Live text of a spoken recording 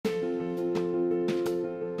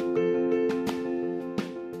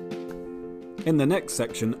In the next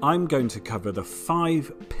section, I'm going to cover the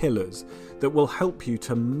 5 pillars that will help you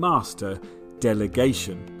to master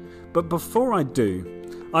delegation. But before I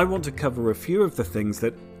do, I want to cover a few of the things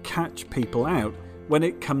that catch people out when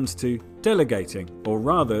it comes to delegating, or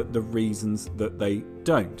rather the reasons that they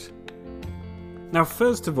don't. Now,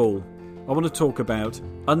 first of all, I want to talk about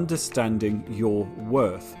understanding your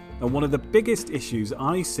worth. And one of the biggest issues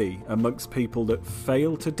I see amongst people that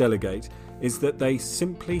fail to delegate is that they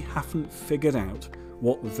simply haven't figured out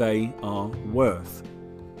what they are worth.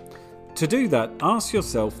 To do that, ask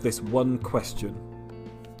yourself this one question.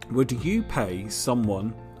 Would you pay someone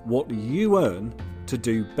what you earn to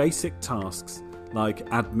do basic tasks like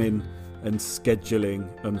admin and scheduling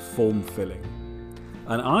and form filling?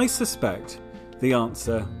 And I suspect the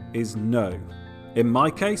answer is no. In my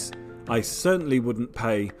case, I certainly wouldn't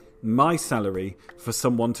pay my salary for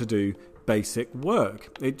someone to do basic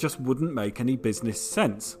work. It just wouldn't make any business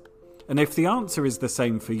sense. And if the answer is the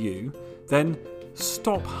same for you, then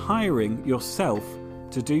stop hiring yourself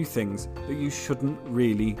to do things that you shouldn't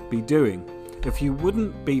really be doing. If you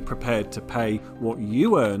wouldn't be prepared to pay what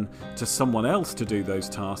you earn to someone else to do those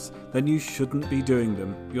tasks, then you shouldn't be doing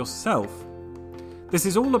them yourself. This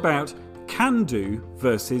is all about can do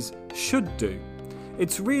versus should do.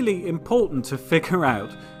 It's really important to figure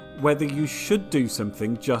out whether you should do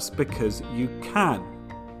something just because you can.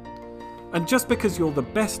 And just because you're the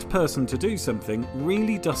best person to do something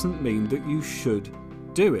really doesn't mean that you should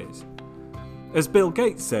do it. As Bill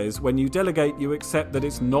Gates says, when you delegate, you accept that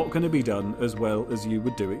it's not going to be done as well as you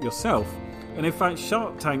would do it yourself. And in fact,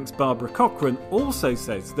 Shark Tank's Barbara Corcoran also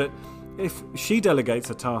says that if she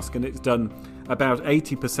delegates a task and it's done about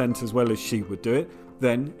 80% as well as she would do it,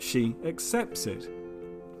 then she accepts it.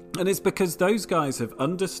 And it's because those guys have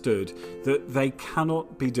understood that they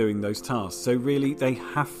cannot be doing those tasks. So really, they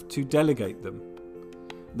have to delegate them.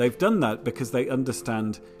 They've done that because they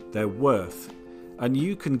understand their worth. And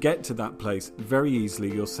you can get to that place very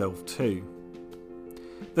easily yourself too.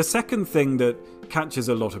 The second thing that catches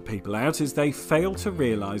a lot of people out is they fail to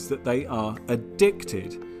realise that they are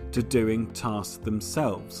addicted to doing tasks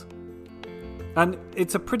themselves. And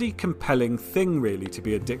it's a pretty compelling thing, really, to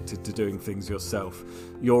be addicted to doing things yourself.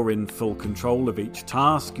 You're in full control of each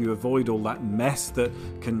task. You avoid all that mess that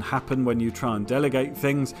can happen when you try and delegate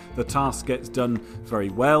things. The task gets done very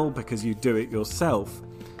well because you do it yourself.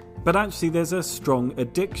 But actually, there's a strong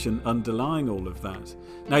addiction underlying all of that.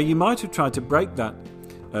 Now, you might have tried to break that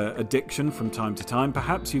addiction from time to time.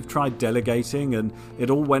 Perhaps you've tried delegating and it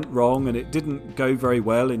all went wrong and it didn't go very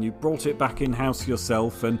well and you brought it back in-house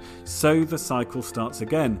yourself, and so the cycle starts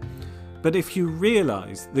again. But if you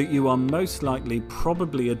realise that you are most likely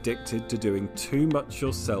probably addicted to doing too much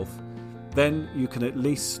yourself, then you can at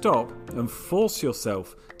least stop and force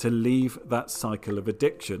yourself to leave that cycle of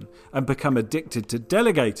addiction and become addicted to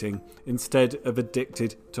delegating instead of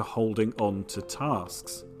addicted to holding on to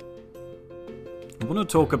tasks. I want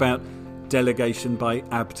to talk about delegation by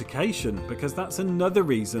abdication, because that's another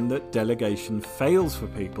reason that delegation fails for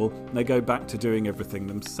people and they go back to doing everything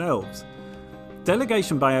themselves.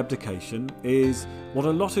 Delegation by abdication is what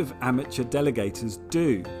a lot of amateur delegators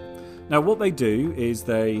do. Now, what they do is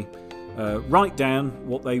they write down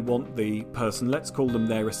what they want the person, let's call them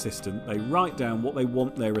their assistant, they write down what they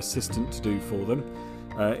want their assistant to do for them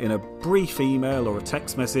in a brief email or a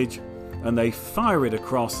text message, and they fire it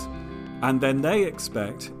across. And then they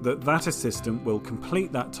expect that that assistant will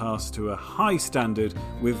complete that task to a high standard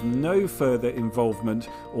with no further involvement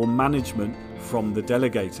or management from the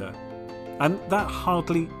delegator. And that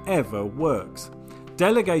hardly ever works.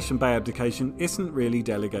 Delegation by abdication isn't really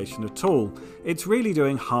delegation at all. It's really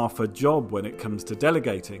doing half a job when it comes to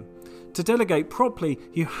delegating. To delegate properly,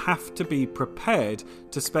 you have to be prepared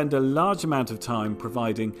to spend a large amount of time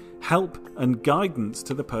providing help and guidance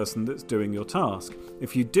to the person that's doing your task.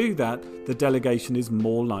 If you do that, the delegation is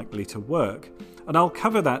more likely to work. And I'll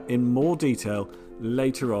cover that in more detail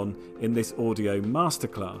later on in this audio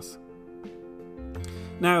masterclass.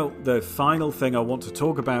 Now, the final thing I want to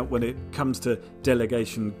talk about when it comes to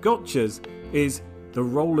delegation gotchas is the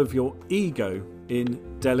role of your ego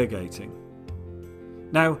in delegating.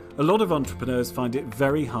 Now, a lot of entrepreneurs find it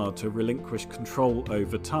very hard to relinquish control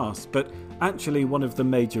over tasks, but actually one of the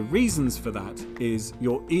major reasons for that is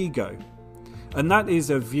your ego. And that is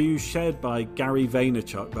a view shared by Gary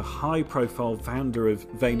Vaynerchuk, the high-profile founder of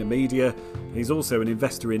VaynerMedia. He's also an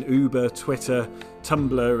investor in Uber, Twitter,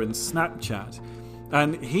 Tumblr and Snapchat.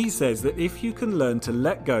 And he says that if you can learn to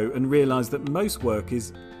let go and realise that most work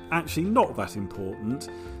is actually not that important,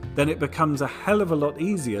 then it becomes a hell of a lot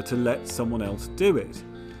easier to let someone else do it.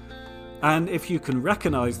 And if you can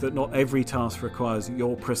recognise that not every task requires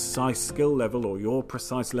your precise skill level or your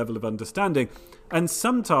precise level of understanding, and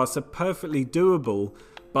some tasks are perfectly doable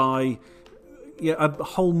by a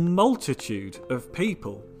whole multitude of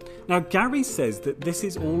people. Now, Gary says that this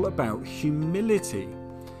is all about humility.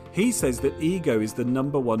 He says that ego is the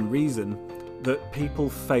number one reason that people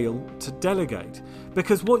fail to delegate.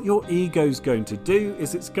 Because what your ego's going to do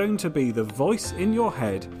is it's going to be the voice in your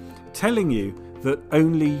head telling you that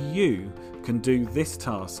only you can do this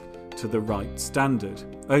task to the right standard.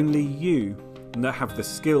 Only you have the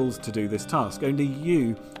skills to do this task. Only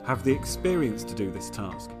you have the experience to do this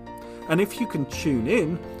task. And if you can tune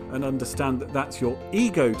in and understand that that's your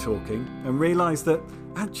ego talking, and realise that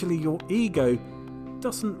actually your ego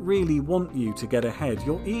doesn't really want you to get ahead.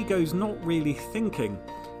 Your ego's not really thinking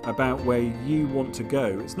about where you want to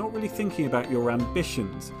go. It's not really thinking about your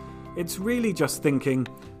ambitions. It's really just thinking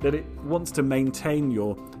that it wants to maintain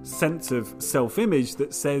your sense of self-image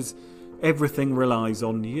that says everything relies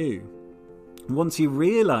on you. Once you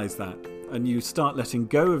realise that, and you start letting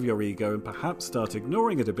go of your ego and perhaps start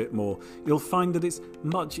ignoring it a bit more, you'll find that it's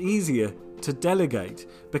much easier to delegate,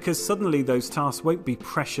 because suddenly those tasks won't be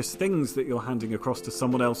precious things that you're handing across to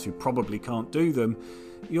someone else who probably can't do them.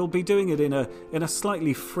 You'll be doing it in a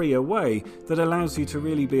slightly freer way that allows you to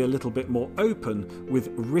really be a little bit more open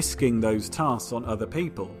with risking those tasks on other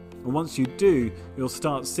people. And once you do, you'll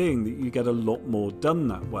start seeing that you get a lot more done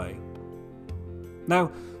that way.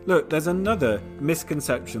 Now, look, there's another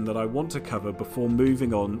misconception that I want to cover before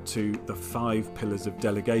moving on to the 5 pillars of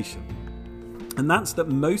delegation. And that's that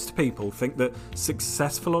most people think that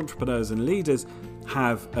successful entrepreneurs and leaders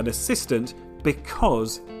have an assistant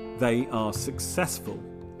because they are successful.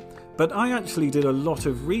 But I actually did a lot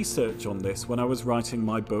of research on this when I was writing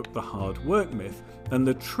my book, The Hard Work Myth. And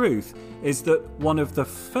the truth is that one of the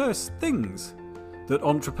first things that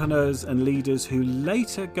entrepreneurs and leaders who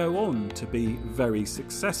later go on to be very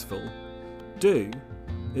successful do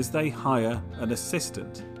is they hire an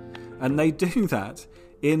assistant. And they do that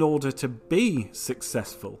in order to be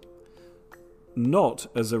successful, not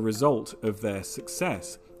as a result of their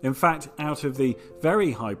success. In fact, out of the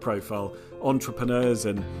very high-profile entrepreneurs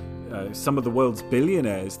and some of the world's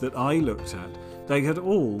billionaires that I looked at, they had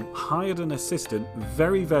all hired an assistant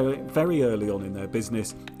very, very, very early on in their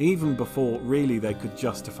business, even before really they could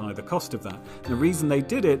justify the cost of that. And the reason they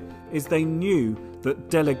did it is they knew that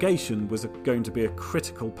delegation was going to be a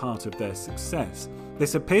critical part of their success.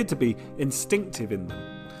 This appeared to be instinctive in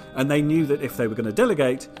them. And they knew that if they were going to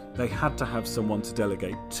delegate, they had to have someone to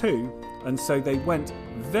delegate to. And so they went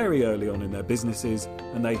very early on in their businesses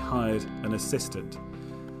and they hired an assistant.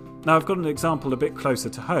 Now, I've got an example a bit closer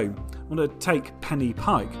to home. I want to take Penny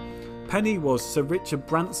Pike. Penny was Sir Richard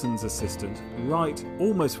Branson's assistant right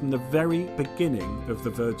almost from the very beginning of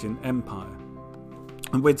the Virgin Empire.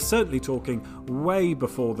 And we're certainly talking way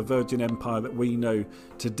before the Virgin Empire that we know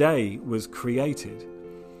today was created.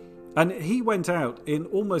 And he went out in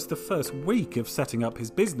almost the first week of setting up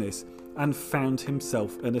his business and found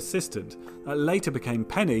himself an assistant. That later became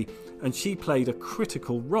Penny, and she played a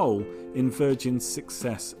critical role in Virgin's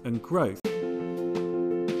success and growth.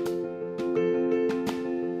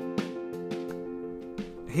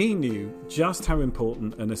 He knew just how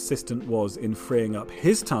important an assistant was in freeing up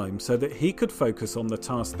his time so that he could focus on the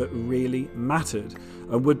tasks that really mattered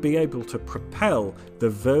and would be able to propel the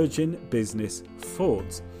Virgin business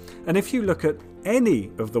forwards. And if you look at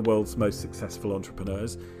any of the world's most successful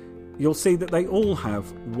entrepreneurs, you'll see that they all have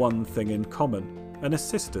one thing in common: an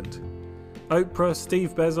assistant. Oprah,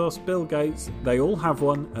 Steve Bezos, Bill Gates, they all have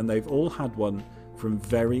one, and they've all had one from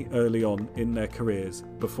very early on in their careers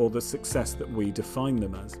before the success that we define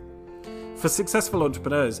them as. For successful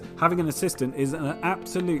entrepreneurs, having an assistant is an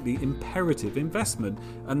absolutely imperative investment,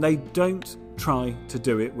 and they don't try to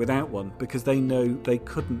do it without one because they know they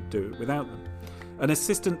couldn't do it without them. An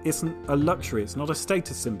assistant isn't a luxury, it's not a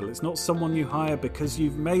status symbol, it's not someone you hire because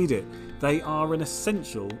you've made it. They are an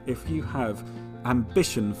essential if you have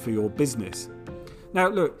ambition for your business. Now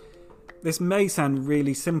look, this may sound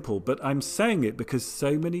really simple, but I'm saying it because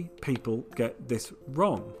so many people get this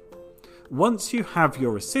wrong. Once you have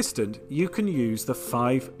your assistant, you can use the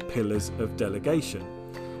 5 pillars of delegation.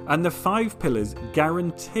 And the 5 pillars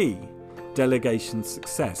guarantee delegation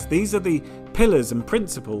success. These are the pillars and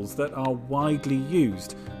principles that are widely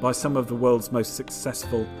used by some of the world's most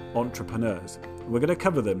successful entrepreneurs. We're going to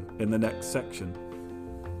cover them in the next section.